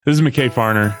This is McKay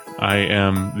Farner. I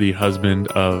am the husband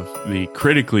of the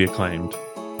critically acclaimed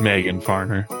Megan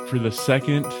Farner. For the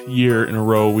second year in a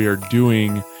row, we are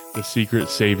doing the Secret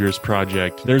Saviors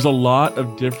Project. There's a lot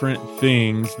of different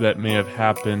things that may have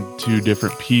happened to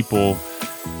different people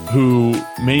who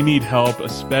may need help,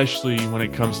 especially when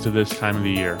it comes to this time of the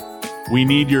year. We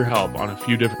need your help on a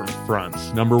few different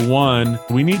fronts. Number one,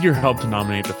 we need your help to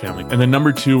nominate the family. And then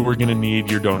number two, we're going to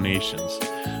need your donations.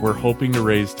 We're hoping to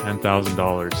raise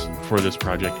 $10,000 for this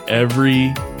project.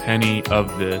 Every penny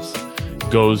of this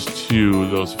goes to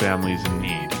those families in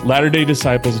need.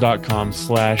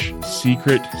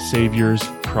 LatterdayDisciples.com/Secret Saviors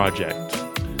Project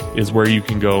is where you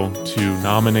can go to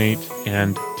nominate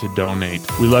and to donate.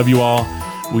 We love you all.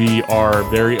 We are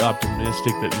very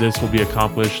optimistic that this will be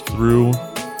accomplished through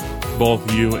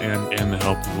both you and the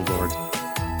help of the Lord.